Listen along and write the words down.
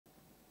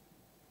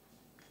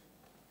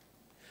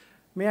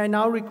May I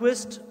now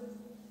request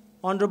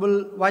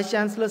Honorable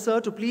Vice-Chancellor, sir,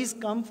 to please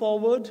come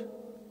forward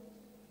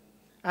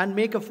and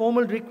make a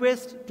formal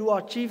request to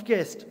our chief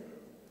guest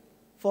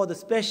for the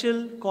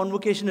special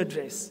convocation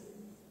address.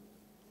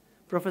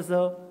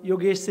 Professor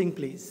Yogesh Singh,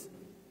 please.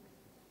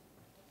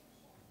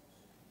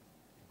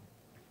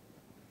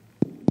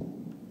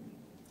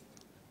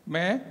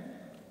 मैं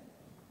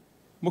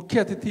मुख्य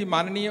अतिथि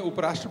माननीय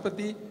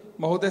उपराष्ट्रपति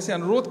महोदय से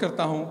अनुरोध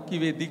करता हूं कि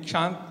वे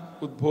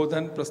दीक्षांत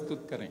उद्बोधन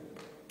प्रस्तुत करें।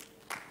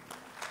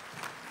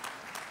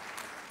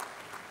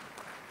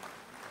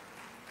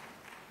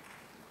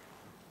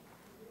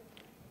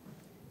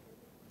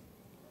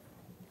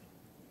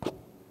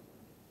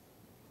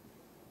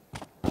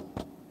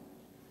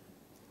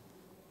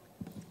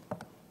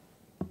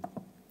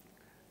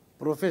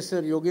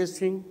 Professor Yogesh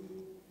Singh,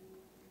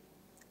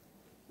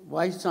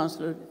 Vice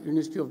Chancellor,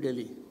 University of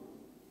Delhi.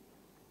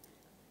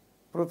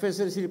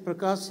 Professor Sri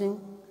Prakash Singh,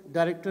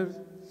 Director,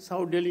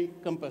 South Delhi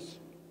Campus.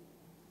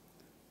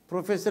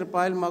 Professor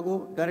Payal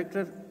Mago,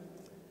 Director,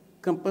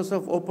 Campus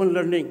of Open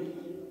Learning.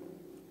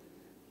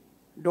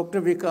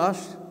 Dr.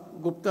 Vikas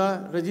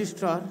Gupta,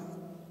 Registrar.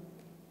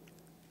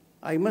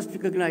 I must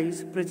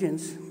recognize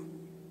presence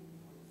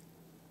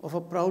of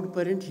a proud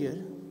parent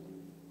here,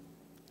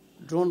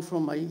 drawn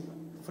from my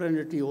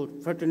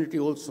fraternity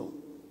also.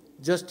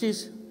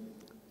 Justice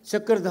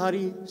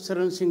Chakradhari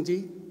Saran Singh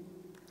Ji,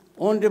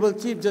 Honorable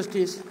Chief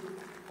Justice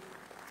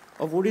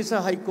of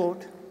Odisha High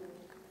Court,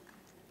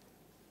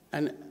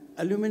 an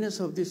alumnus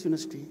of this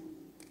university,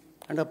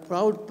 and a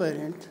proud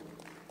parent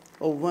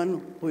of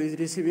one who is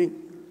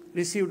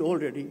received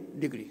already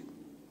degree.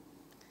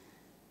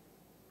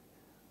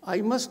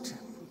 I must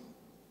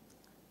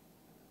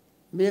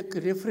make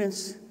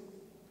reference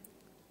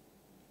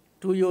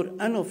to your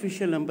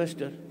unofficial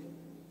ambassador,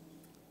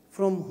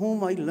 from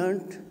whom I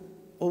learned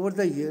over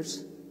the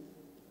years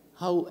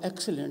how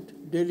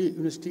excellent Delhi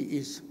University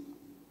is,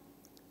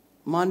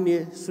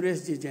 Manya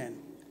Suresh Ji Jain.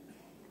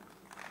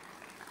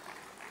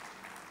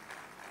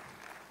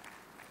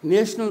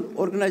 National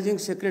Organizing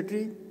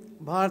Secretary,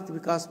 Bharat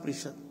Vikas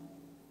Parishad.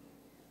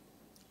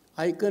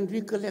 I can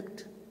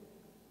recollect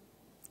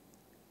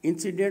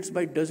incidents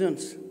by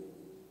dozens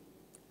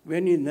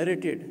when he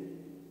narrated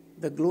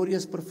the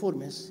glorious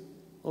performance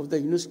of the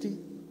university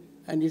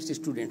and its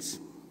students.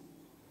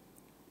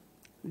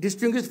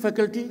 Distinguished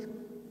faculty,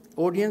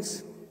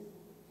 audience,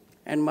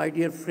 and my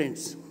dear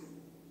friends,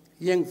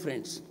 young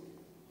friends,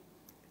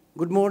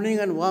 good morning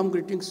and warm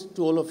greetings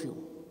to all of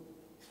you.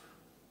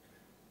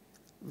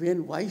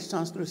 When Vice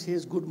Chancellor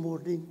says good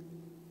morning,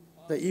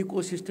 the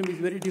ecosystem is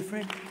very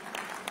different.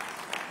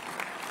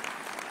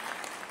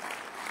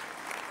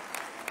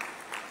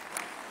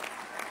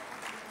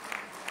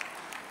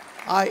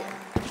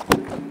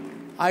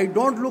 I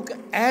don't look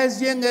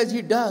as young as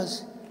he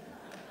does,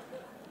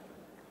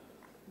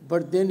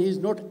 but then he's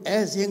not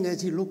as young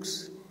as he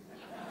looks.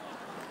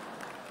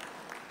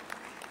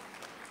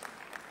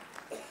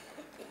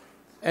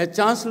 As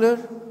Chancellor,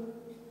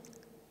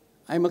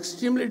 I'm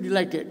extremely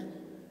delighted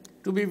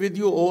to be with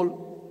you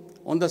all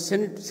on the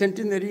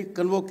Centenary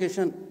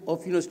Convocation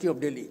of University of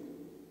Delhi.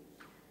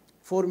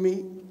 For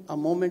me, a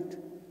moment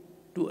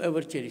to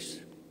ever cherish.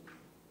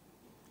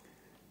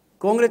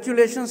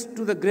 Congratulations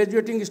to the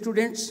graduating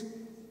students,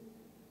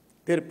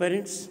 their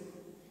parents,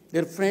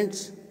 their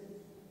friends,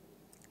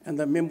 and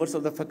the members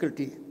of the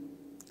faculty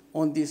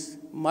on this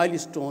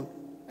milestone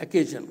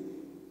occasion.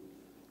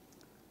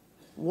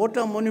 What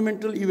a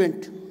monumental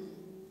event.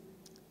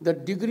 The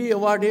degree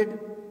awarded,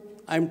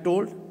 I'm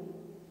told,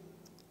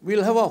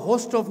 will have a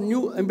host of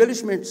new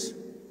embellishments,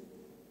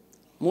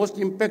 most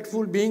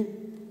impactful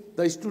being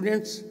the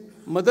student's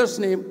mother's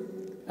name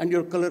and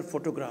your color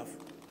photograph.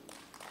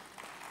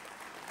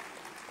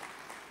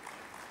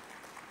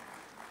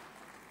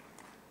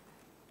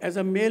 As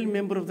a male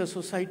member of the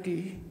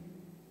society,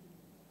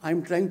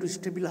 I'm trying to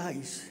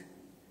stabilize.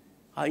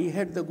 I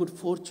had the good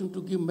fortune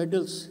to give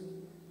medals.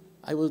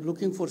 I was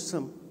looking for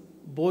some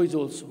boys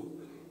also.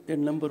 Their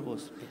number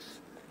was less.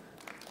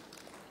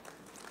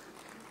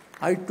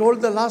 I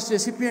told the last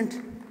recipient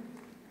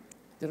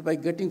that by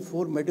getting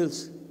 4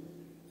 medals,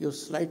 you have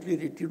slightly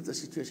retrieved the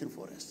situation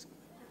for us.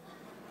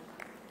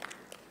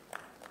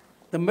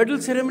 The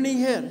medal ceremony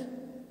here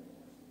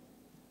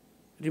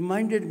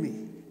reminded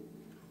me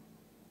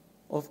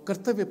of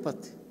Kartavya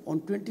Path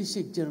on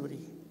 26 January,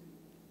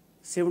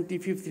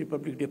 75th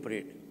Republic Day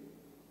Parade.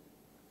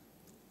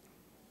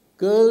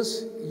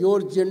 Girls,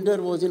 your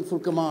gender was in full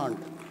command.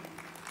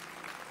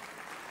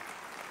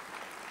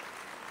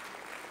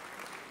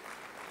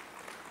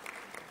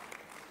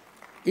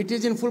 It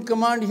is in full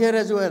command here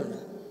as well.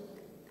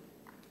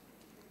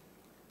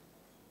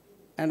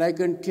 And I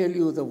can tell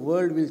you the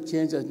world will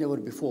change as never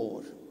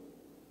before.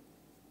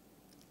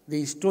 The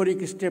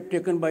historic step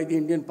taken by the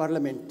Indian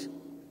Parliament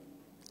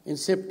in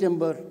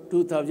September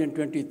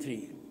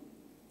 2023,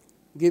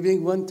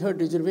 giving 1/3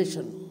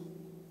 reservation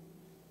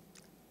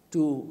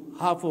to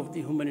half of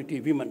the humanity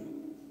women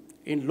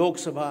in Lok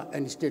Sabha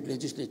and state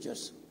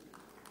legislatures.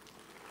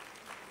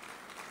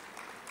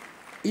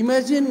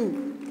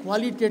 Imagine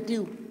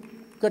qualitative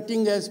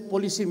cutting-edge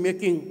policy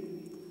making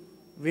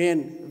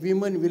when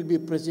women will be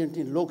present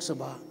in Lok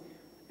Sabha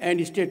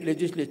and state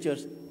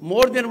legislatures,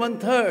 more than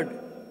 1/3,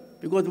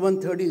 because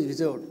 1/3 is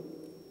reserved.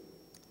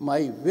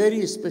 My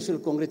very special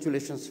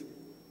congratulations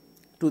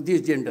to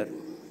this gender.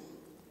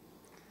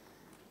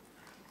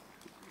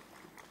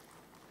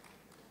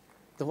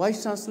 The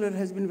Vice Chancellor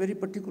has been very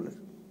particular.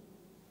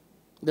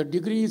 The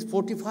degree is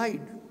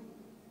fortified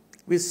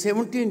with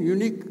 17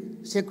 unique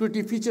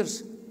security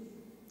features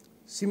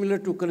similar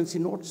to currency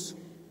notes,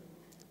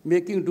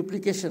 making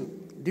duplication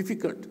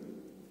difficult.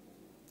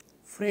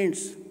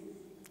 Friends,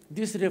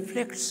 this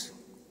reflects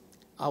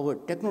our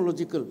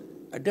technological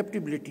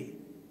adaptability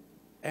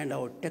and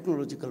our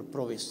technological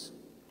prowess.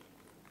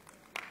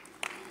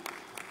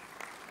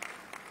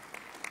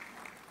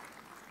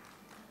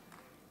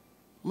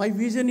 My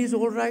vision is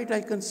all right. I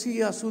can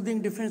see a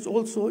soothing difference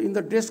also in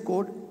the dress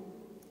code,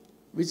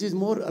 which is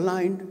more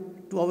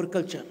aligned to our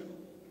culture.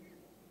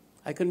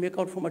 I can make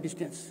out from a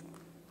distance.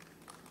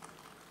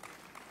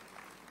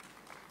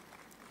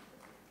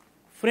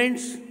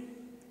 Friends,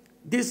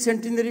 this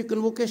centenary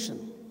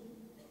convocation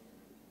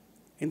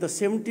in the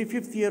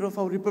 75th year of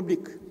our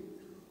republic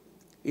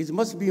is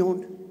much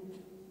beyond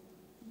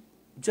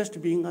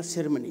just being a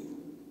ceremony.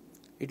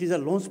 It is a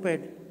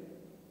launchpad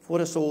for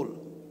us all.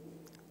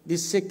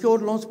 This secure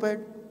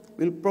launchpad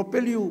will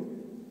propel you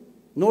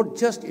not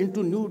just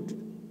into new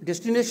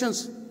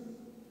destinations,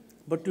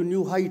 but to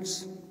new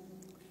heights,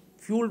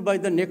 fueled by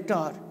the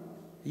nectar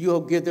you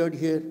have gathered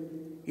here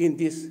in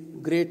this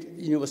great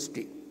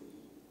university.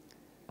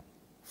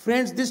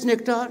 Friends, this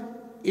nectar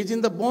is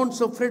in the bonds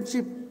of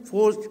friendship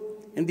forged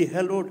in the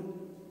hallowed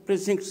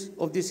precincts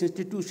of this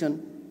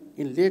institution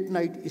in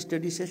late-night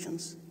study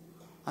sessions.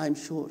 I am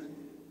sure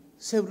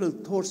several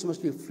thoughts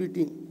must be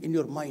fleeting in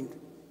your mind.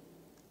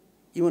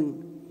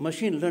 Even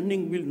machine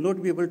learning will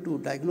not be able to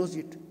diagnose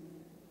it.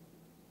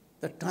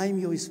 The time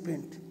you have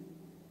spent,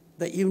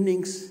 the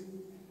evenings,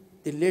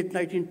 the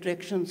late-night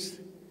interactions,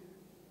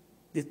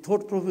 the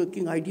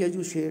thought-provoking ideas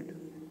you shared,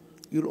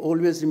 you'll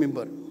always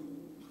remember.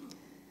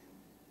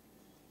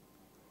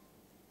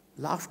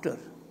 Laughter.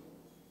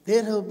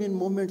 There have been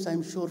moments,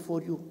 I'm sure,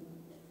 for you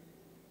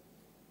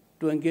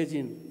to engage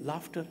in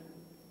laughter,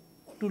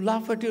 to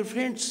laugh at your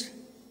friends,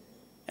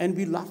 and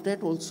be laughed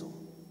at also.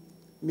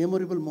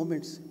 Memorable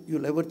moments,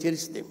 you'll ever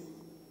cherish them.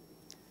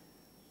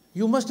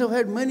 You must have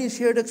had many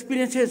shared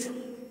experiences,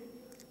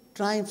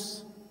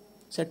 triumphs,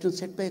 certain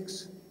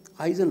setbacks,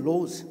 highs and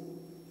lows,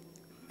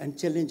 and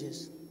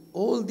challenges.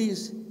 All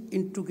these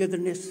in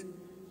togetherness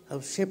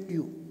have shaped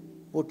you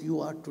what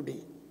you are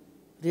today,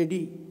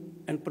 ready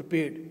and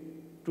prepared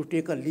to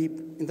take a leap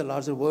in the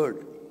larger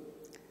world.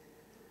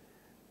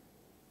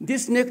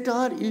 This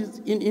nectar is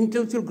in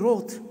intellectual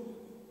growth,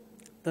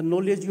 the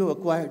knowledge you have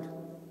acquired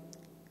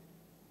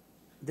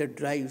that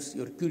drives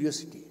your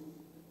curiosity.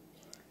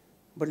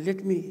 But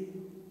let me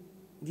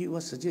give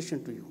a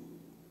suggestion to you,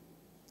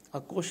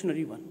 a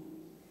cautionary one.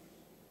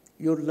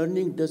 Your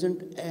learning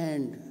doesn't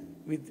end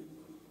with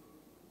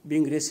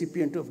being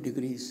recipient of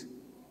degrees.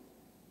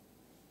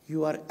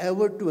 You are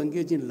ever to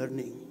engage in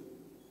learning.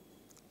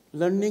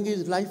 Learning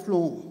is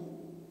lifelong,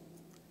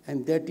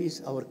 and that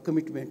is our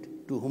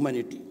commitment to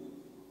humanity.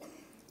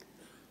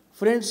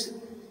 Friends,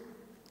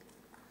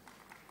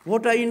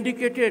 what I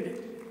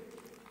indicated,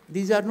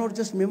 these are not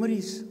just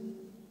memories.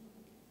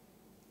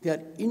 They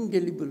are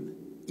indelible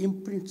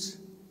imprints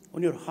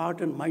on your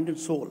heart and mind and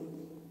soul.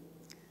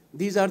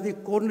 These are the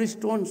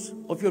cornerstones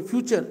of your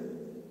future.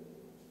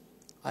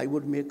 I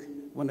would make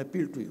one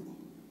appeal to you.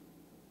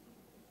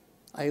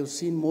 I have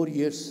seen more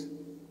years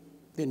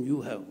than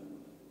you have.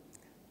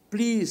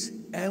 Please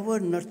ever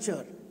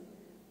nurture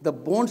the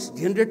bonds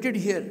generated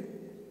here,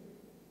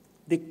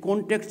 the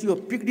contacts you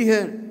have picked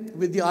here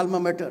with the alma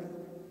mater.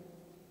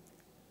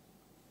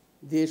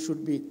 They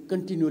should be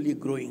continually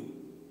growing,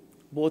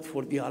 both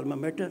for the alma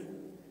mater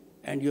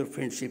and your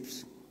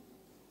friendships.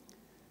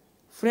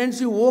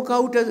 Friends, you walk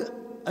out as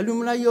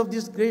alumni of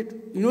this great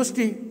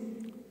university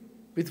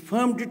with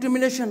firm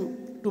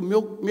determination to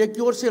make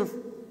yourself,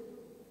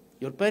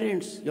 your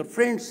parents, your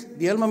friends,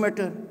 the alma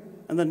mater,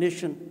 and the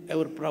nation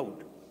ever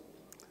proud.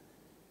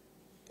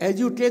 As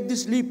you take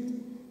this leap,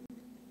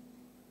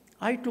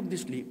 I took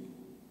this leap.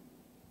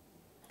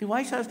 The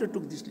Vice Chancellor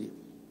took this leap.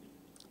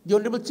 The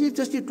Honorable Chief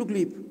Justice took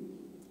leap.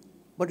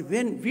 But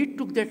when we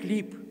took that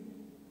leap,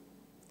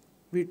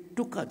 we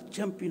took a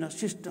jump in a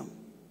system.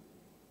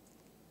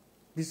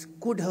 This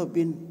could have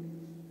been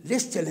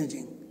less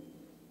challenging,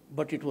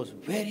 but it was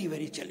very,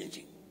 very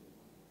challenging.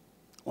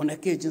 On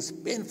occasions,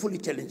 painfully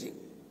challenging.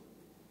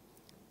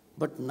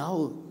 But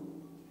now,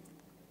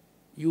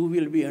 you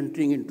will be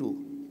entering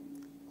into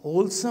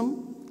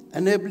wholesome,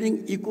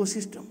 enabling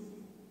ecosystem.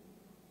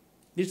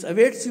 This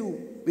awaits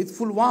you with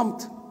full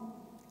warmth.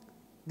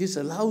 This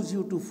allows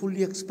you to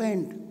fully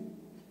expand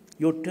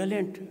your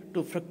talent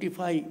to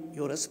fructify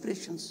your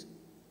aspirations.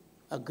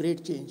 A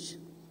great change.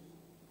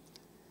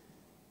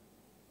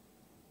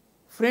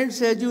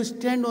 Friends, as you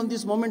stand on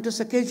this momentous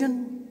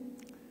occasion,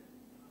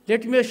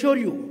 let me assure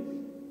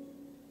you,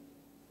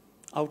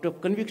 out of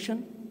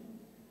conviction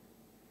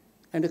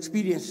and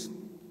experience,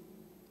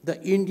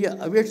 the India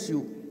awaits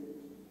you.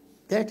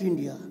 That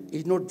India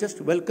is not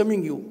just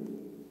welcoming you,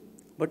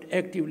 but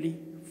actively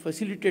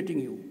facilitating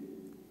you,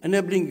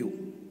 enabling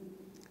you.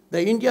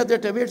 The India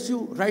that awaits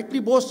you rightly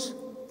boasts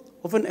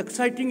of an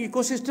exciting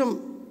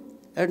ecosystem,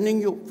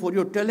 earning you for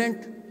your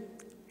talent,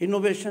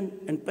 innovation,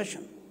 and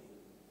passion.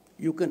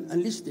 You can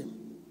enlist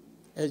them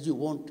as you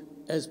want,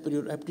 as per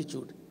your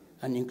aptitude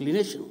and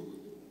inclination.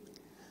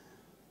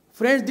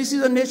 Friends, this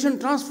is a nation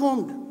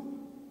transformed.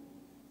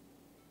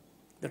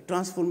 The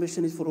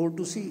transformation is for all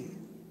to see.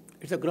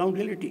 It's a ground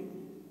reality.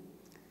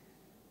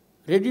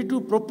 Ready to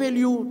propel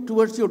you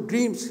towards your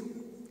dreams,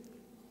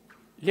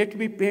 let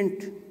me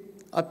paint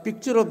a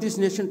picture of this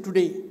nation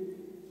today,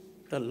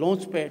 the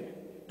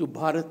launchpad to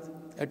Bharat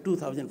at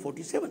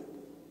 2047.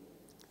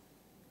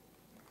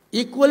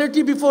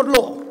 Equality before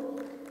law.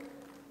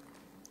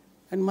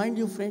 And mind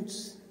you,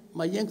 friends,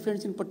 my young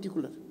friends in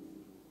particular,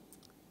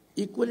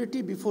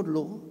 equality before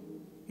law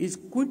is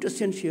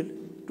quintessential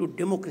to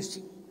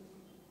democracy.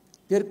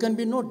 There can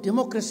be no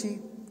democracy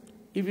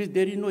if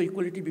there is no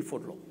equality before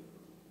law.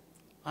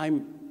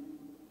 I'm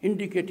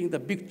indicating the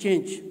big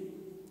change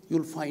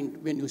you'll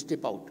find when you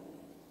step out.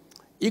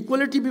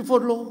 Equality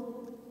before law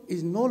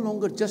is no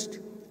longer just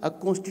a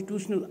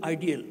constitutional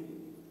ideal.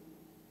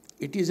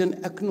 It is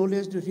an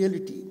acknowledged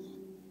reality.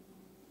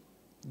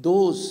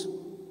 Those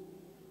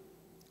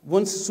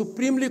once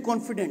supremely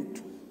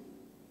confident,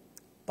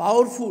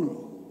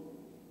 powerful,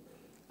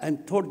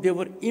 and thought they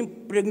were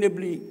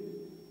impregnably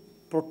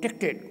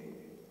protected,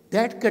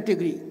 that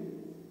category,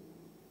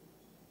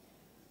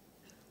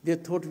 they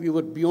thought we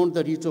were beyond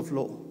the reach of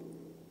law.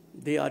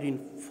 They are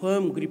in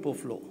firm grip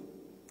of law.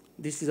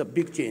 This is a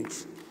big change.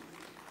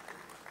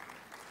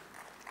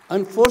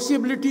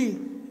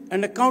 Enforceability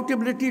and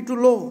accountability to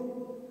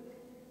law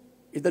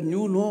is the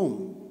new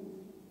norm.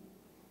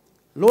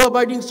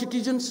 Law-abiding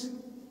citizens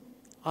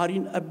are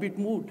in upbeat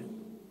mood,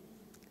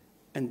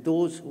 and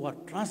those who are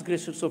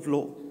transgressors of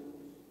law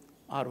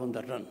are on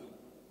the run.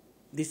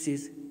 This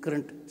is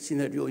current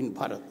scenario in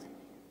Bharat.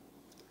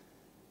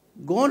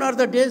 Gone are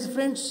the days,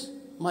 friends,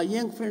 my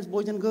young friends,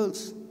 boys and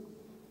girls,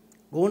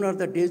 gone are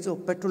the days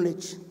of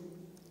patronage,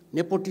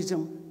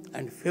 nepotism,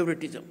 and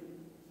favoritism.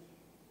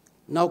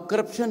 Now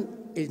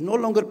corruption is no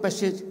longer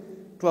passage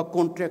to a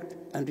contract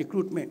and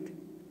recruitment.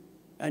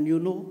 And you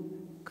know,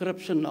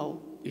 corruption now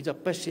is a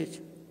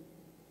passage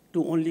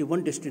to only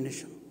one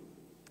destination.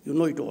 You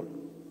know it all.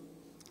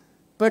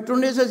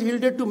 Patronage has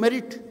yielded to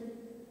merit,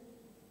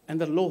 and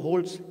the law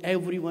holds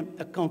everyone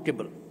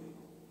accountable.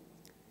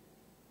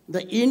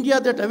 The India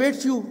that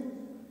awaits you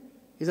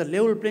is a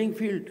level playing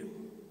field,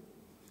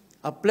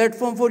 a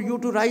platform for you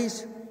to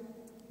rise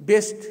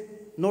based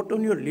not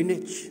on your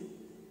lineage,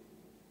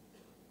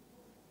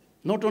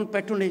 not on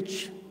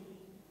patronage,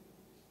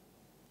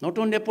 not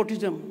on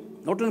nepotism,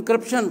 not on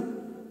corruption,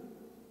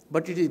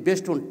 but it is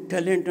based on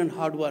talent and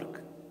hard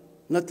work.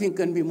 Nothing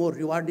can be more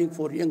rewarding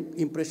for young,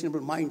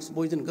 impressionable minds,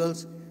 boys and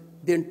girls,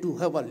 than to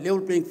have a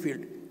level playing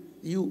field.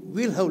 You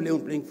will have level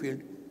playing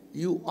field.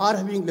 You are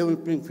having level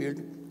playing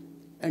field,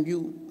 and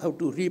you have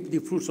to reap the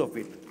fruits of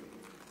it.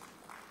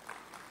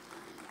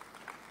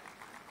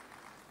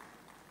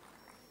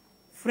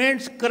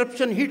 Friends,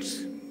 corruption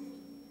hits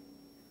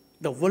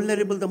the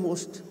vulnerable the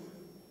most,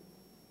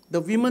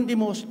 the women the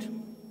most,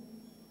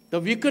 the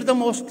weaker the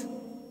most,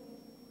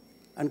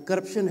 and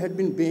corruption had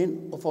been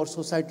bane of our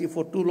society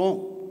for too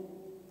long.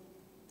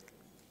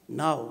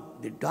 Now,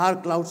 the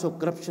dark clouds of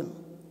corruption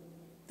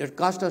that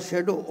cast a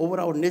shadow over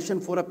our nation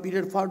for a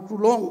period far too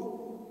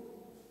long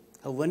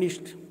have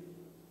vanished.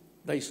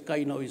 The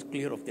sky now is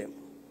clear of them.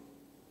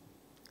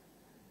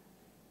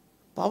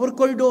 Power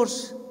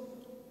corridors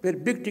where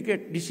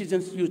big-ticket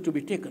decisions used to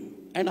be taken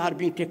and are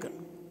being taken.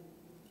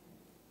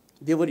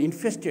 They were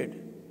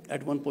infested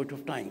at one point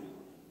of time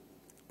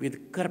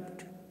with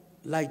corrupt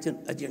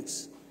liaison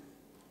agents.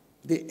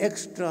 They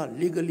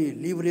extra-legally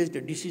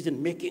leveraged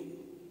decision-making.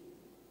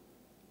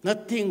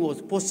 Nothing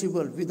was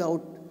possible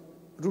without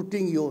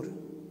routing your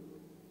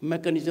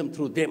mechanism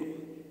through them.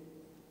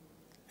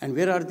 And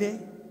where are they?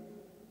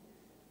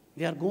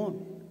 They are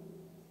gone.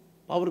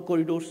 Power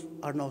corridors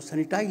are now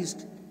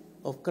sanitized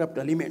of corrupt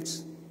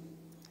elements.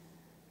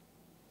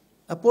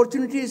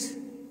 Opportunities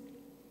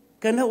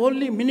can have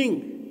only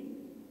meaning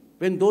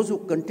when those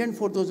who contend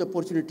for those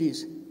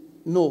opportunities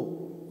know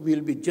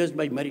will be judged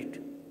by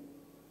merit.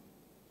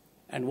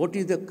 And what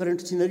is the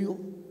current scenario?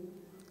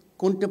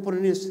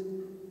 Contemporaneous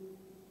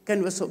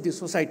canvas of the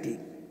society.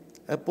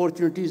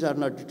 Opportunities are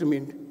not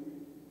determined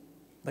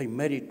by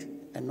merit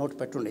and not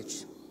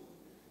patronage.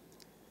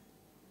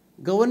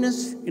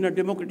 Governance in a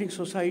democratic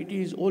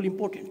society is all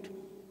important.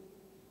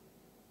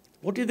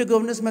 What is the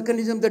governance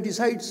mechanism that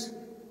decides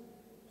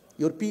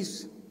your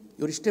peace,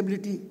 your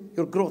stability,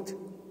 your growth?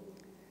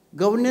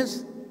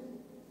 Governance,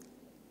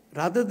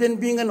 rather than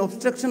being an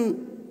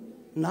obstruction,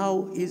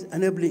 now is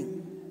enabling.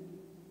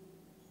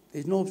 There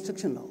is no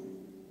obstruction now.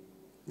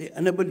 They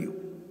enable you.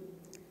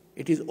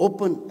 It is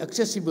open,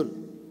 accessible,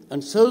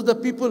 and serves the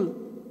people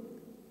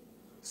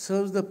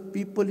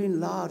in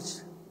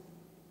large.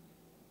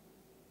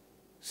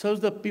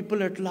 serves the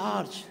people at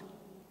large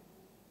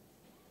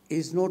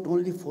is not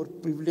only for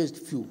privileged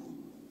few.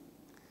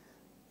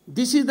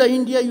 This is the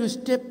India you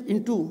step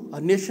into,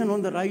 a nation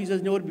on the rise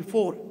as never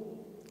before,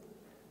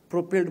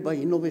 propelled by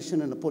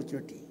innovation and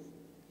opportunity.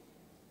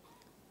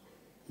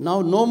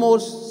 Now, no more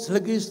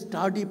sluggish,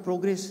 tardy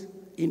progress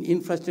in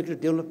infrastructure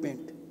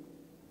development.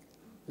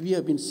 We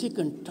have been sick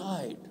and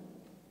tired.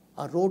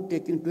 A road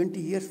taking 20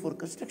 years for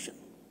construction.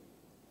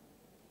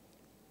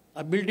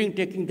 A building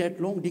taking that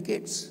long,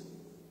 decades.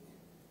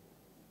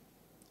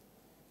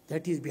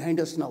 That is behind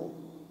us now.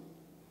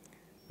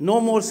 No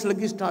more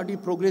sluggish, tardy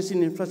progress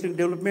in infrastructure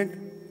development.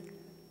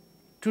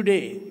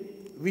 Today,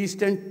 we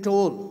stand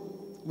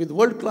tall with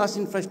world-class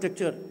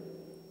infrastructure,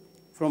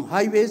 from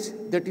highways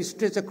that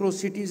stretch across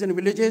cities and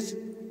villages,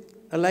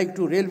 alike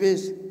to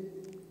railways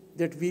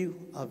that weave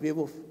a wave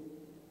of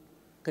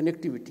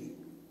connectivity.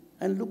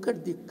 And look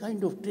at the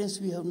kind of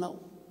trains we have now.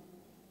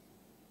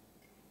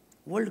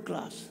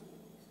 World-class.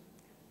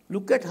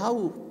 Look at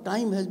how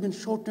time has been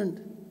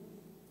shortened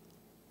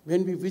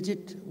when we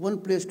visit one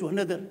place to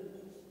another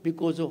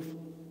because of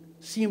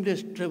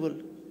seamless travel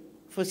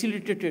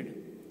facilitated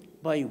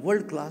by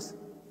world-class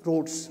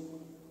roads.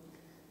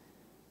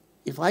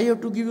 If I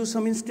have to give you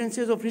some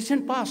instances of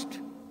recent past,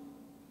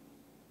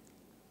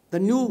 the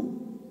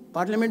new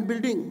Parliament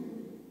building,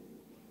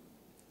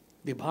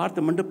 the Bharat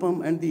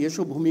Mandapam and the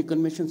Yasho Bhumi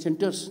Convention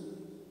Centers,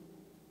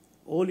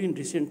 all in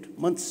recent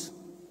months,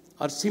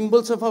 are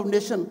symbols of our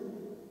nation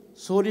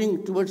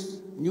soaring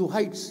towards new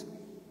heights.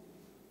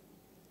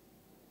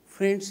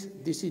 Friends,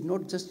 this is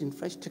not just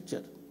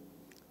infrastructure.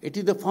 It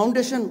is the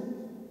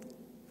foundation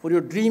for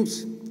your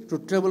dreams to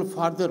travel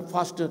farther,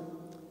 faster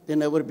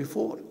than ever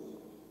before.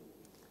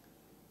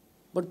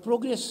 But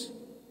progress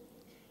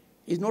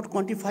is not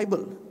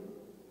quantifiable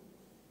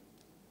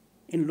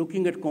in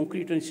looking at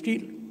concrete and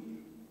steel.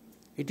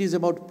 It is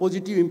about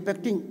positive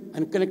impacting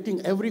and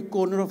connecting every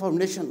corner of our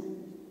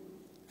nation,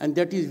 and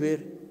that is where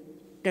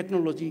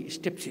technology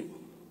steps in.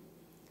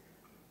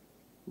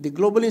 The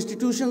global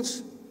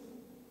institutions,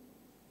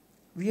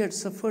 we had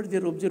suffered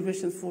their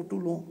observations for too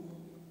long.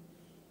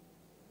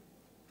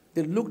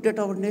 They looked at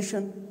our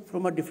nation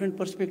from a different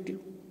perspective.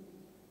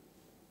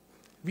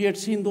 We had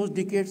seen those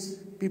decades,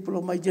 people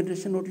of my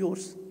generation, not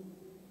yours,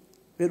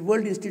 where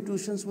world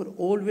institutions were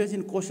always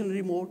in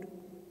cautionary mode,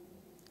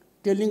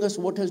 telling us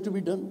what has to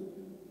be done,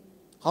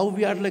 how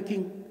we are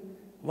lacking,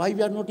 why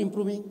we are not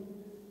improving.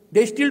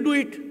 They still do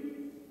it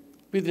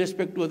with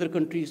respect to other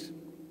countries.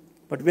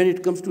 But when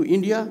it comes to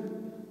India,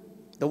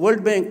 the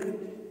World Bank,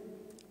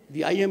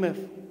 the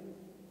IMF,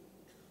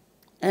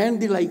 and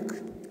the like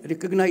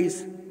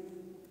recognize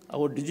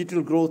our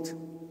digital growth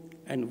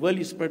and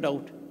well spread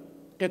out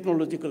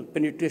technological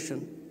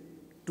penetration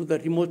to the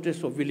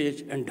remotest of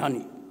village and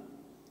dhani.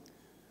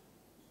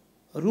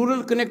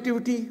 Rural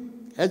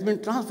connectivity has been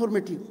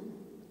transformative,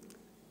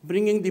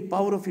 bringing the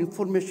power of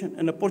information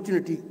and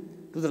opportunity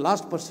to the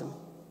last person.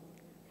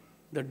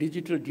 The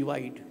digital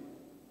divide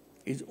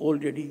is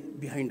already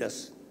behind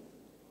us.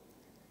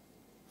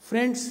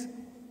 Friends,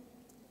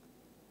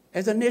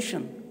 as a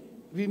nation,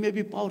 we may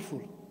be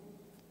powerful,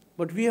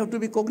 but we have to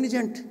be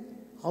cognizant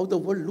how the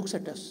world looks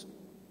at us.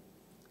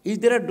 Is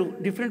there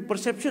a different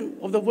perception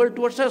of the world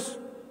towards us?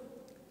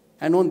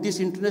 And on this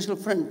international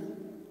front,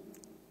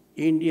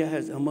 India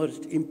has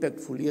emerged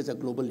impactfully as a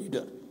global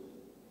leader.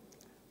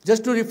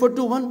 Just to refer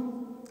to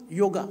one,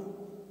 yoga.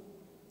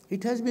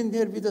 It has been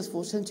there with us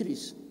for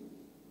centuries.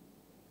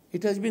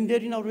 It has been there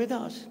in our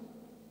Vedas.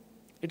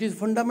 It is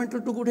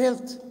fundamental to good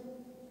health.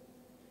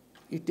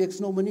 It takes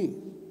no money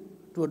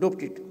to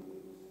adopt it.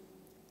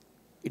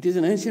 It is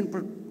an ancient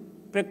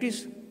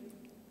practice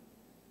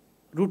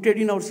rooted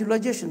in our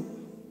civilization.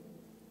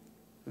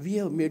 We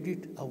have made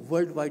it a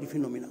worldwide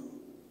phenomenon.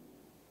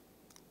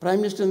 Prime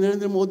Minister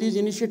Narendra Modi's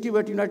initiative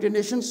at United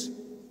Nations,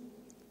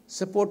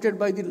 supported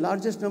by the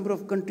largest number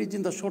of countries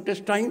in the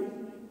shortest time,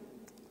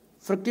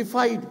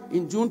 fructified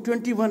in June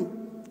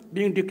 21,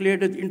 being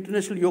declared as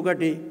International Yoga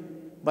Day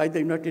by the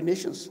United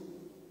Nations.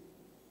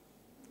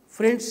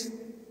 Friends,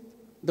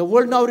 the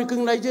world now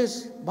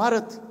recognizes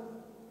Bharat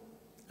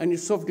and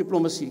its soft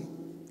diplomacy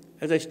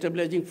as a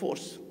stabilizing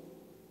force.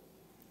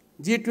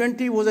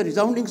 G20 was a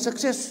resounding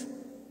success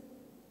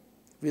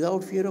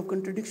without fear of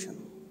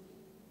contradiction.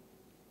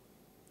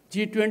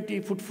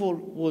 G20 footfall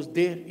was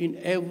there in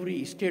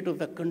every state of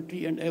the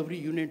country and every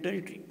union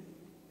territory.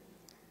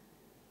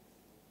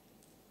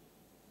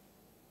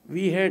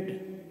 We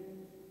had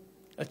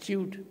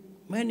achieved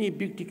many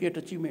big-ticket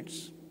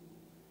achievements.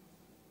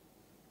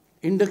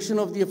 Induction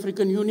of the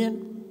African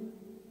Union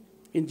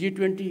in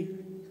G20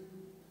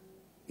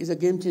 is a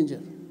game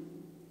changer.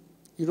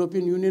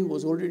 European Union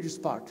was already its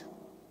part.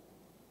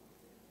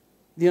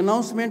 The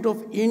announcement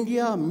of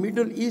India,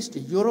 Middle East,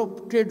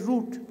 Europe trade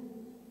route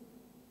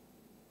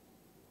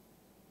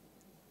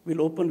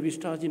will open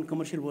vistas in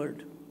commercial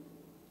world,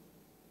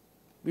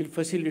 will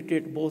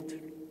facilitate both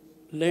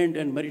land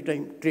and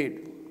maritime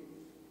trade.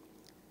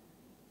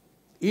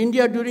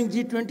 India during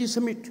G20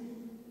 summit,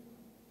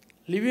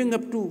 living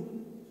up to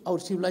our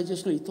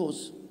civilizational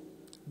ethos,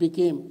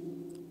 became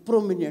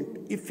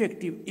prominent,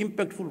 effective,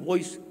 impactful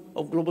voice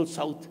of Global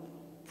South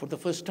for the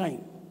first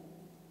time.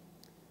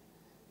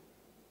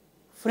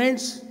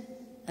 Friends,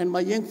 and my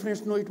young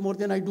friends know it more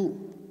than I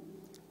do,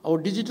 our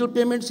digital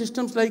payment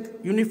systems like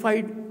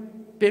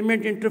Unified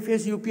Payment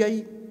Interface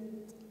UPI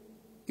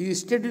is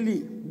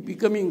steadily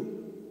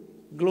becoming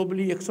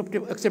globally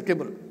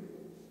acceptable.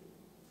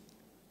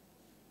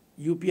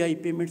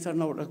 UPI payments are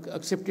now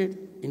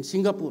accepted in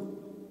Singapore,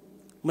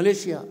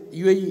 Malaysia,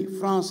 UAE,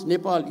 France,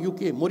 Nepal,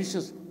 UK,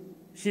 Mauritius,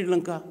 Sri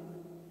Lanka,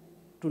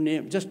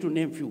 just to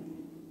name few.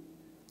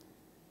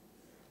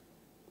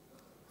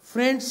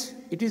 Friends,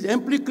 it is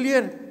amply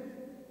clear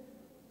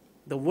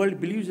the world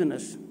believes in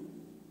us.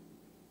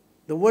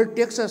 The world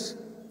takes us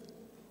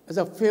as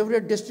a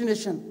favorite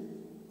destination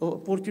of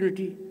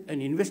opportunity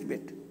and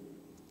investment.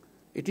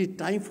 It is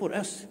time for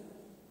us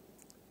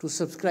to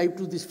subscribe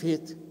to this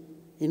faith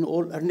in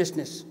all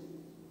earnestness.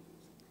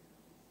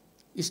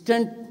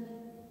 Stand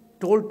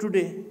told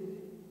today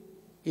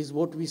is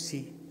what we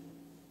see.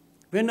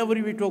 Whenever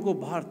we talk of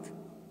Bharat,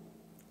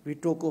 we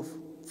talk of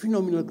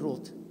phenomenal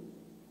growth,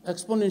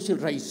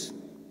 exponential rise.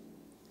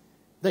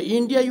 The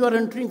India you are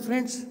entering,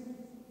 friends,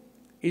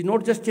 is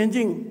not just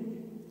changing,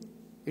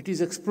 it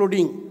is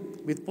exploding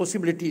with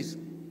possibilities.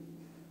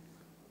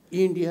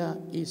 India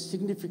is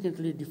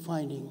significantly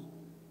defining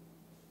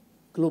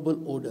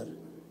global order.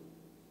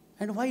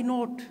 And why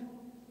not?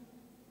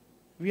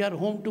 We are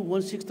home to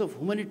 1/6 of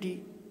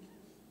humanity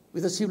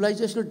with a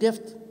civilizational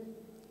depth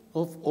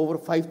of over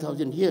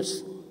 5,000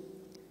 years.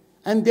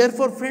 And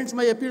therefore, friends,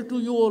 my appeal to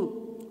you all,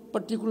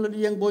 particularly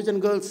young boys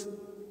and girls,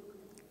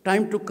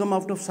 time to come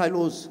out of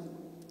silos,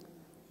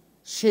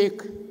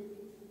 shake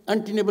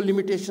untenable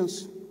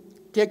limitations,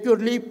 take your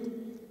leap,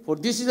 for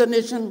this is a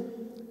nation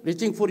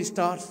reaching for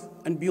stars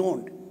and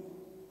beyond.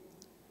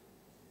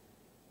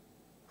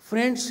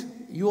 Friends,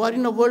 you are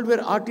in a world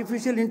where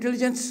artificial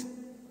intelligence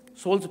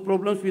solves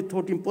problems we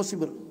thought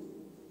impossible,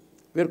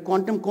 where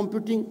quantum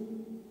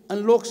computing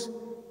unlocks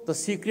the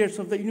secrets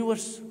of the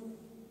universe,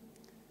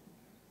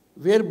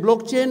 where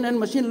blockchain and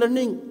machine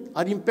learning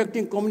are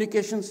impacting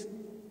communications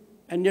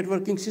and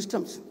networking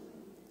systems.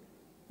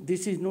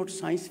 This is not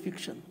science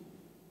fiction.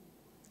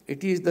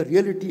 It is the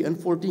reality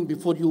unfolding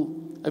before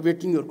you,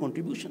 awaiting your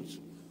contributions.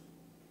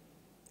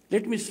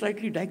 Let me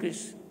slightly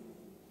digress.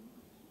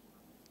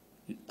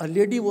 A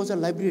lady was a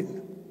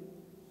librarian.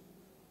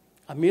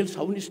 A male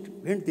chauvinist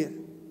went there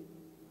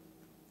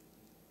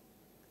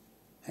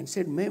and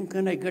said, "Ma'am,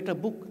 can I get a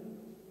book?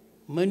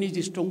 Man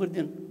is stronger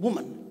than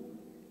woman."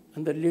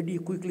 And the lady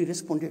quickly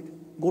responded,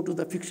 "Go to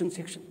the fiction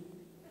section."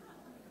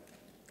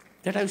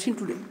 That I've seen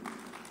today.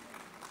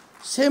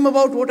 Same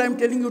about what I'm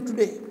telling you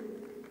today.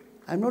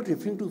 I'm not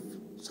referring to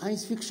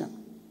science fiction.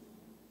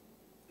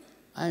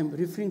 I am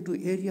referring to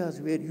areas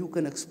where you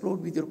can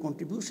explode with your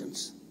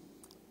contributions,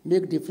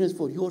 make difference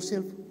for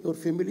yourself, your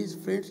families,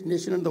 friends,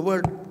 nation, and the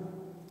world.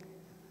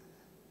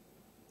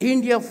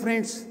 India,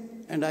 friends,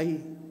 and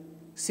I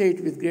say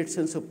it with great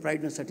sense of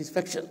pride and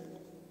satisfaction,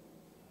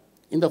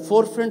 in the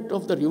forefront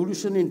of the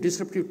revolution in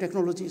disruptive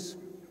technologies.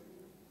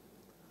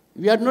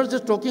 We are not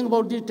just talking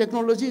about these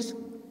technologies,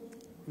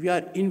 we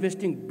are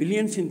investing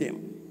billions in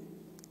them,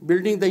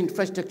 building the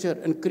infrastructure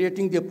and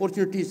creating the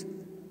opportunities.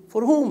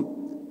 For whom?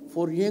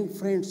 For young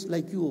friends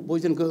like you,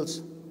 boys and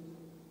girls.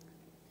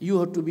 You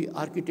have to be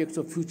architects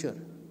of future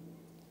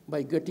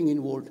by getting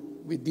involved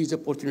with these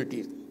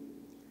opportunities.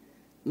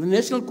 The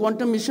National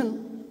Quantum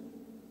Mission,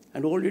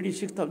 and already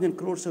 6,000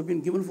 crores have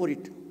been given for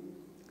it,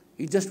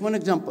 is just one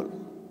example.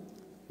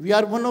 We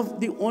are one of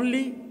the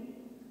only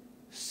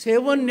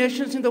 7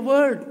 nations in the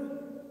world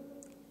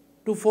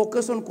to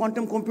focus on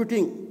quantum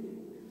computing,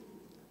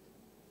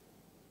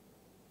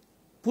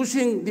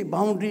 pushing the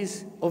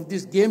boundaries of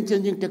this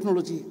game-changing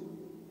technology.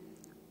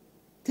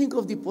 Think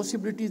of the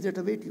possibilities that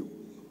await you.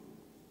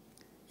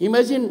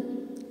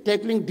 Imagine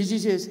tackling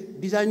diseases,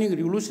 designing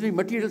revolutionary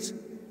materials,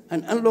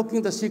 and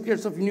unlocking the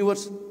secrets of the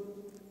universe.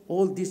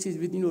 All this is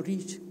within your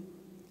reach.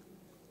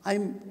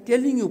 I'm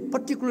telling you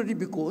particularly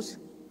because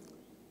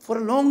for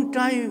a long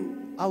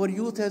time, our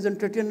youth has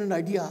entertained an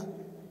idea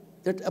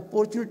that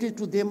opportunities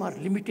to them are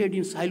limited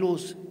in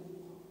silos.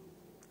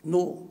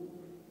 No.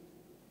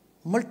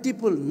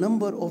 Multiple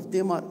number of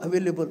them are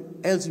available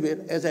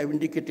elsewhere, as I've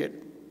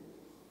indicated.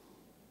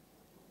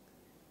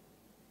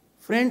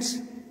 Friends,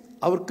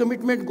 our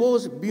commitment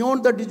goes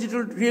beyond the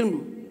digital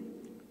realm,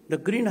 the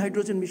green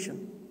hydrogen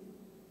mission.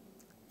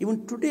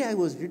 Even today, I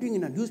was reading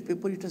in a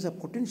newspaper, it has a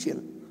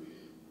potential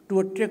to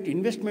attract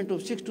investment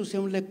of 6 to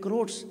 7 lakh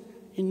crores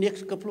in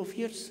next couple of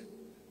years.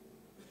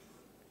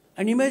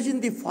 And imagine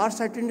the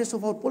far-sightedness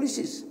of our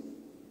policies,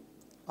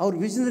 our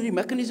visionary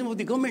mechanism of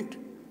the government.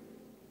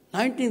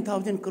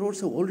 19,000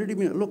 crores have already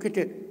been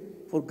allocated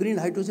for green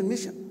hydrogen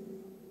mission.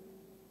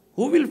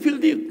 Who will fill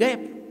the gap?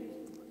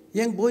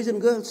 Young boys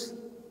and girls,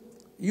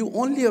 you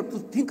only have to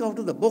think out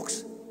of the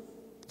box,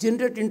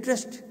 generate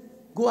interest,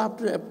 go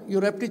after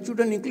your aptitude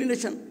and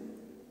inclination.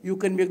 You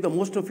can make the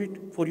most of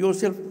it for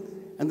yourself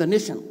and the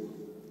nation.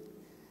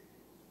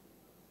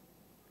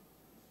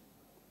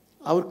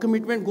 Our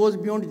commitment goes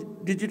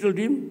beyond digital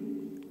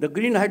realm. The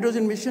green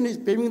hydrogen mission is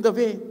paving the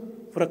way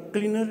for a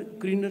cleaner,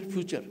 greener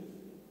future.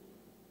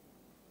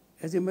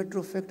 As a matter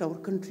of fact, our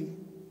country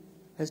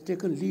has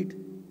taken lead,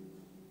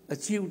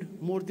 achieved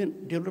more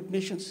than developed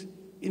nations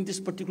in this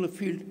particular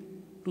field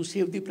to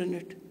save the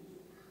planet.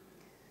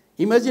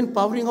 Imagine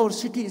powering our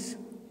cities.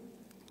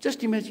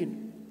 Just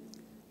imagine.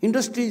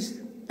 Industries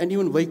and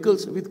even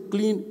vehicles with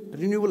clean,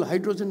 renewable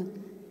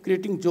hydrogen,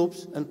 creating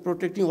jobs and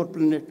protecting our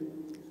planet.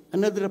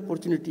 Another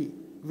opportunity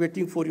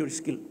waiting for your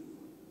skill.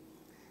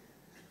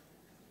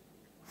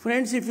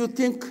 Friends, if you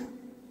think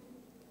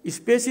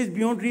space is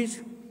beyond reach,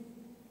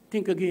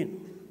 think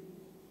again.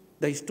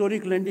 The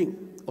historic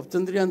landing of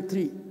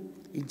Chandrayaan-3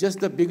 is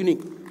just the beginning.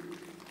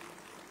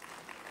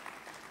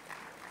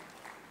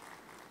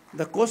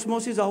 The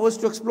cosmos is ours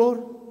to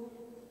explore,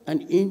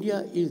 and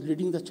India is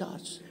leading the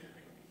charge.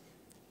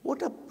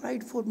 What a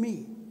pride for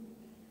me,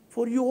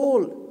 for you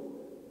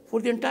all,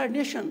 for the entire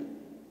nation.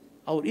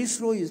 Our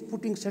ISRO is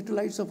putting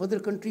satellites of other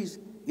countries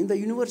in the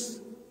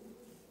universe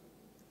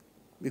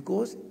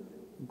because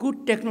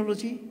good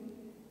technology,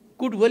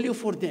 good value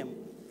for them.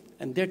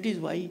 And that is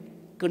why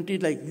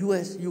countries like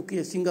US,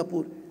 UK,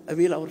 Singapore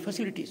avail our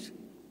facilities.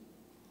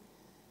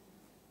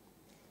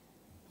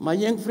 My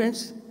young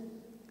friends,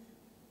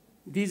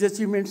 these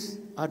achievements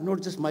are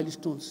not just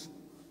milestones.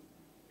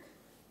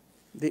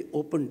 They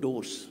open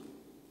doors.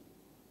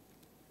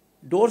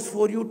 Doors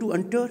for you to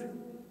enter,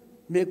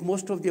 make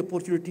most of the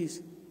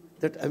opportunities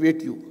that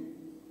await you.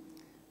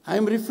 I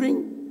am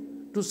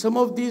referring to some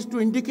of these to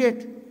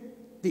indicate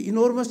the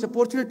enormous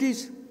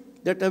opportunities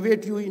that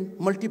await you in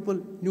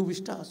multiple new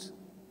vistas.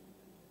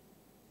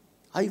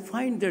 I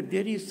find that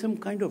there is some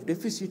kind of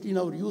deficit in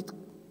our youth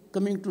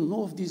coming to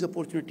know of these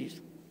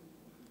opportunities.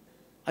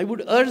 I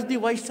would urge the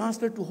Vice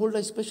Chancellor to hold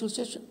a special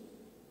session.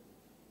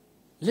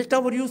 Let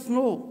our youth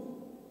know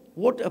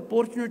what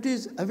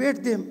opportunities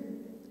await them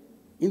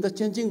in the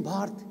changing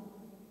Bharat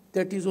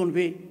that is on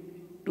way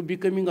to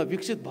becoming a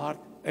Viksit Bharat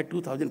at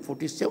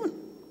 2047.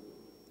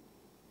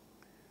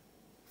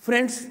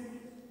 Friends,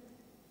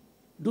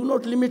 do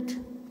not limit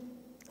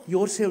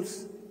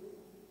yourselves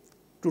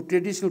to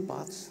traditional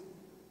paths.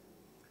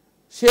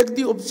 Shake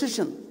the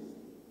obsession,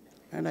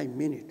 and I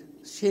mean it,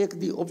 shake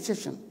the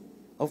obsession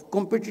of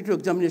competitive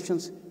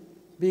examinations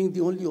being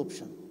the only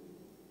option.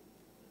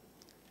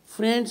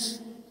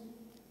 Friends,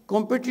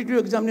 competitive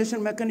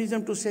examination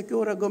mechanism to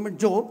secure a government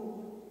job,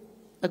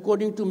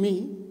 according to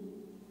me,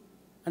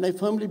 and I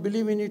firmly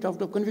believe in it out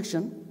of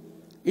conviction,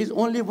 is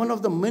only one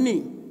of the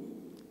many,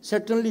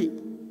 certainly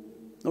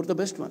not the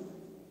best one.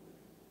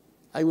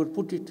 I would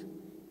put it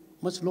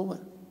much lower,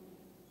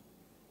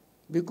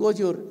 because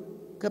your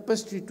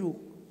capacity to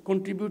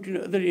contribute in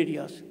other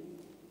areas,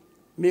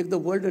 make the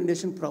world and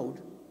nation proud,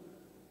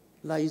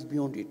 lies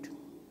beyond it.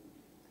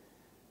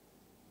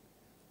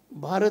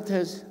 Bharat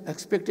has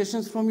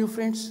expectations from you,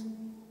 friends,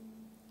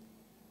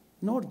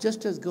 not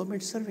just as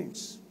government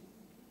servants,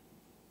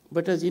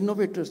 but as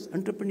innovators,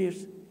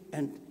 entrepreneurs,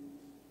 and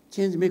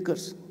change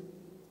makers.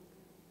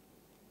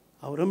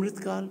 Our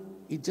Amrit Kal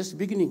is just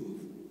beginning.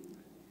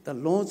 The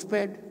launch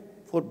pad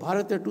for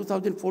Bharat at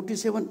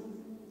 2047,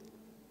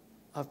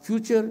 a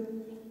future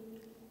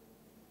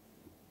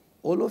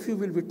all of you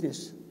will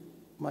witness,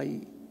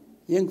 my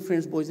young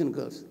friends, boys and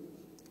girls.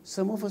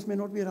 Some of us may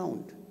not be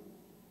around,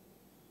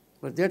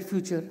 but that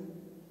future,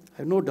 I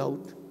have no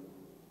doubt,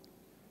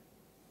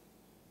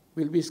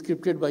 will be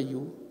scripted by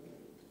you,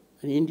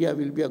 and India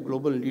will be a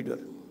global leader.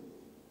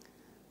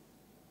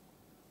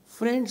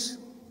 Friends,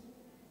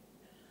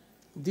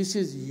 this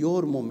is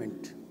your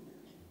moment.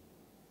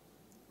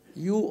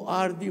 You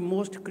are the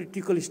most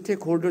critical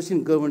stakeholders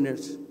in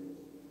governance.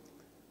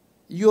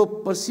 You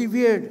have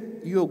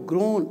persevered, you have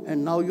grown,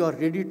 and now you are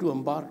ready to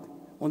embark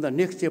on the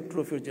next chapter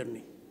of your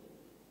journey.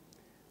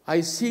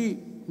 I see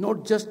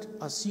not just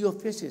a sea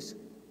of faces,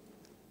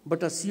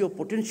 but a sea of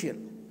potential,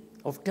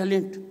 of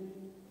talent,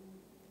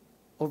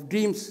 of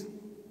dreams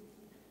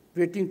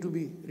waiting to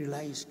be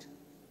realized.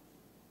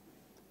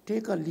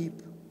 Take a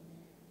leap.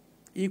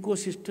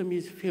 Ecosystem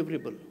is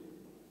favorable,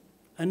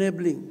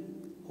 enabling,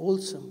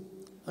 wholesome,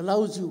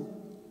 allows you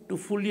to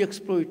fully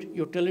exploit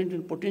your talent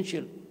and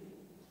potential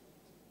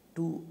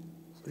to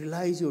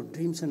realize your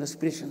dreams and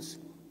aspirations.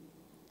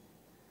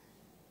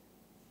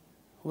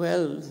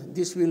 Well,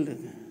 this will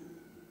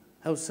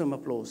have some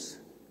applause.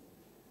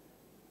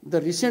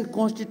 The recent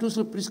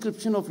constitutional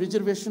prescription of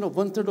reservation of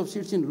 1/3 of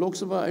seats in Lok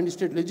Sabha and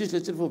state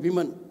legislature for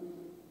women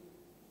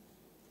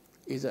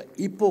is an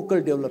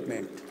epochal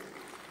development.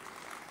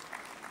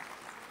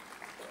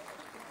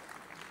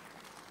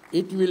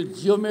 It will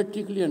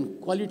geometrically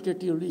and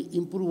qualitatively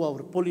improve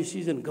our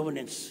policies and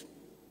governance.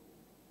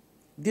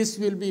 This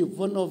will be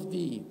one of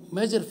the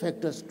major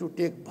factors to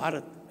take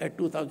Bharat at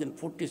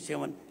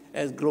 2047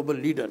 as global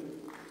leader.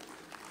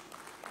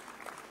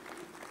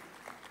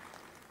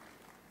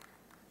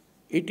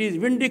 It is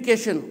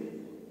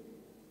vindication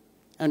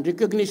and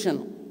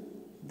recognition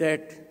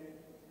that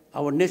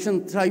our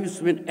nation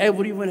thrives when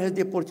everyone has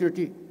the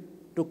opportunity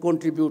to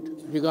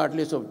contribute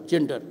regardless of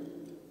gender.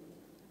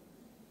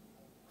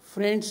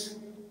 Friends,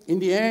 in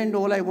the end,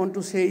 all I want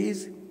to say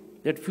is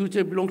that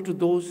future belongs to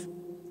those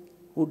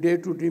who dare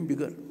to dream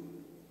bigger,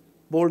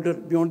 bolder,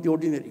 beyond the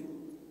ordinary.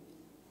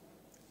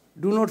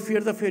 Do not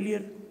fear the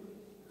failure.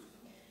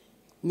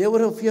 Never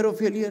have fear of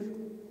failure.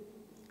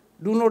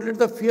 Do not let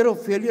the fear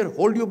of failure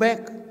hold you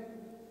back.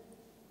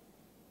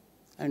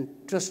 And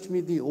trust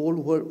me, the whole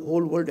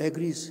world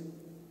agrees.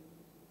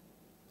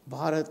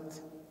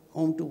 Bharat,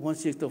 home to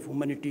 1/6 of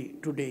humanity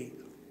today,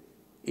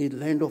 is a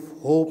land of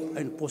hope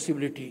and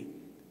possibility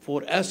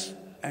for us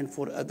and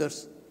for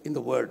others in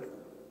the world.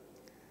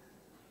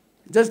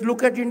 Just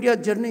look at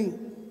India's journey.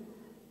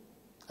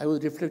 I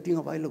was reflecting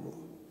a while ago.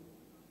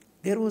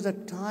 There was a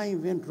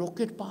time when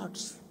rocket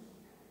parts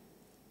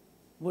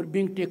were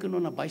being taken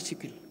on a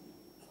bicycle.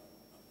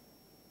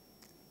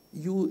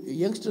 You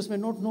youngsters may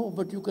not know,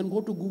 but you can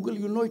go to Google,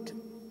 you know it.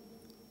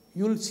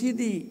 You'll see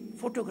the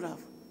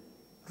photograph.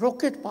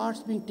 Rocket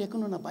parts being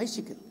taken on a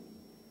bicycle.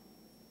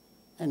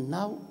 And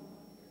now,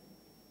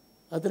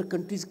 other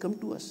countries come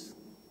to us.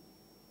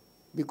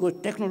 Because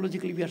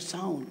technologically we are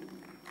sound.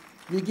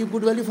 We give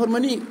good value for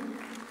money.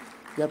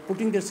 They are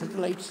putting their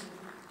satellites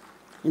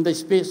in the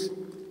space.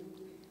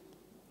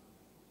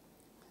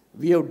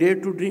 We have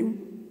dared to dream,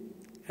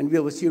 and we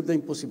have achieved the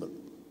impossible.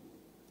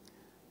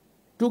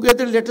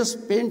 Together, let us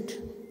paint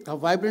a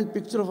vibrant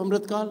picture of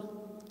Amritkal.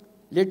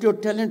 Let your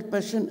talent,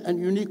 passion, and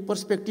unique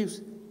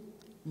perspectives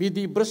be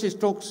the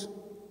brushstrokes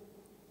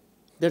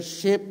that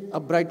shape a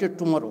brighter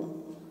tomorrow.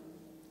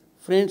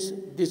 Friends,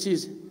 this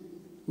is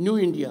New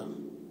India.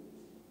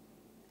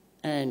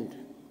 And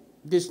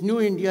this New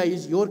India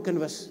is your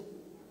canvas.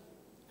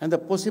 And the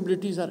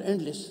possibilities are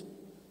endless,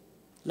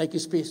 like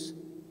space,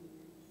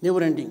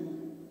 never ending.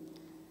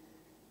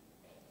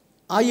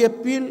 I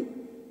appeal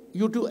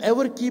you to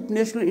ever keep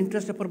national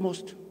interest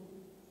uppermost.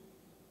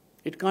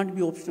 It can't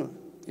be optional.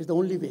 It's the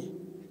only way.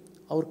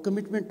 Our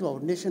commitment to our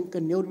nation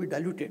can never be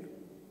diluted.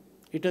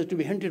 It has to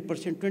be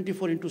 100%,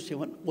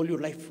 24/7, all your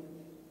life.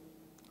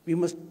 We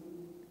must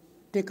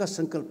take a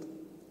sankalp.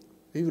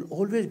 We will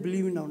always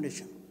believe in our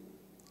nation.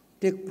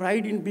 Take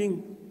pride in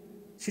being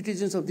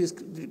citizens of this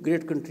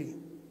great country.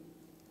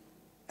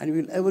 And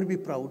we will ever be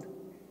proud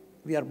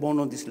we are born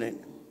on this land.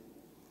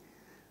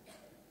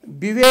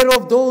 Beware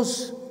of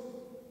those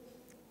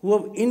who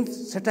have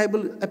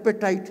insatiable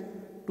appetite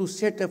to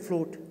set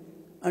afloat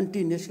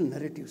anti-national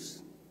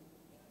narratives.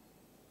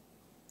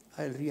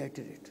 I'll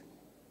reiterate.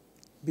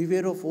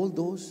 Beware of all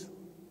those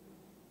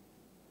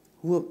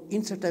who have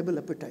insatiable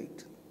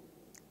appetite,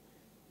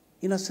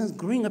 in a sense,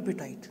 growing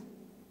appetite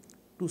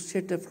to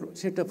set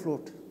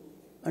afloat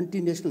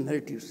anti-national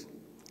narratives.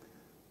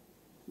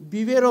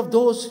 Beware of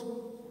those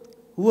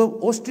who have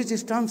ostrich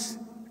stance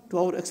to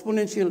our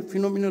exponential,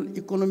 phenomenal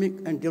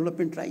economic and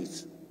development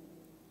rise.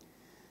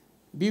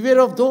 Beware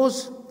of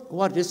those who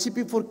are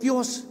recipe for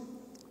chaos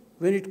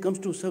when it comes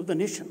to serve the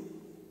nation.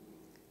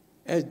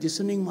 As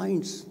discerning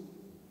minds,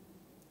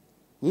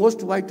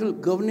 most vital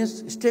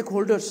governance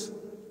stakeholders,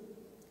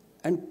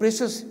 and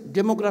precious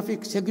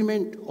demographic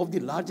segment of the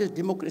largest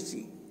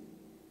democracy,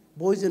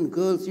 boys and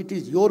girls, it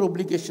is your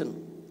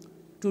obligation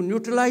to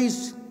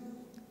neutralize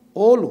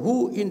all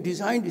who, in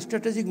designed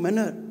strategic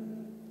manner,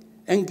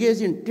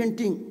 engage in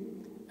tainting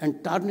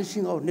and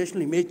tarnishing our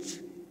national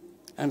image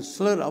and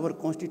slur our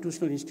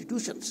constitutional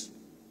institutions.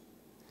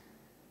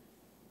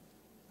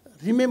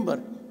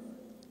 Remember,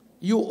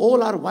 you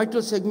all are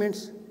vital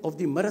segments of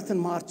the marathon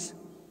march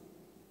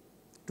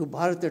to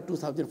Bharat at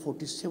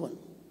 2047.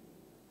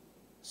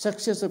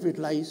 Success of it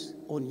lies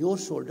on your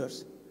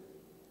shoulders.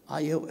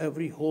 I have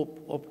every hope,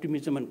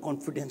 optimism, and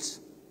confidence.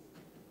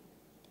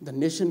 The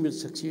nation will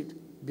succeed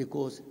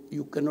because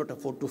you cannot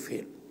afford to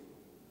fail.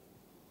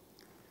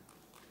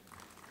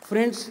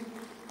 Friends,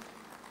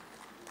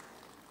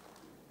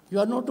 you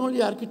are not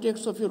only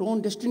architects of your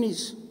own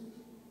destinies,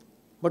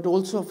 but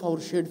also of our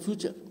shared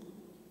future.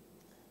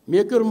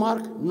 Make your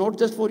mark not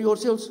just for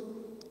yourselves,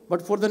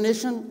 but for the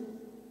nation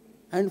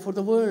and for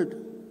the world,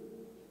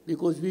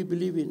 because we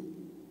believe in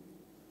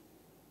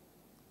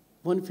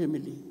one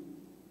family,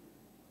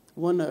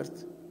 one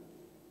earth,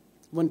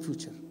 one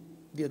future,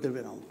 the other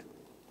way around.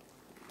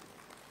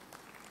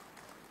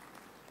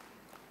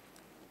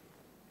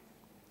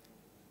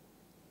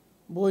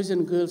 Boys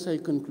and girls, I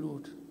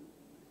conclude.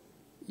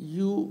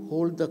 You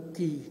hold the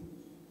key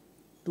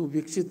to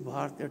Viksit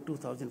Bharat at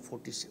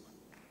 2047.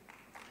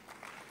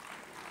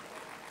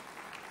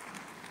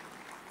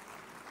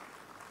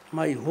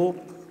 My hope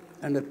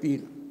and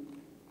appeal,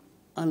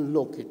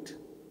 unlock it.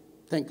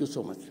 Thank you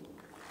so much.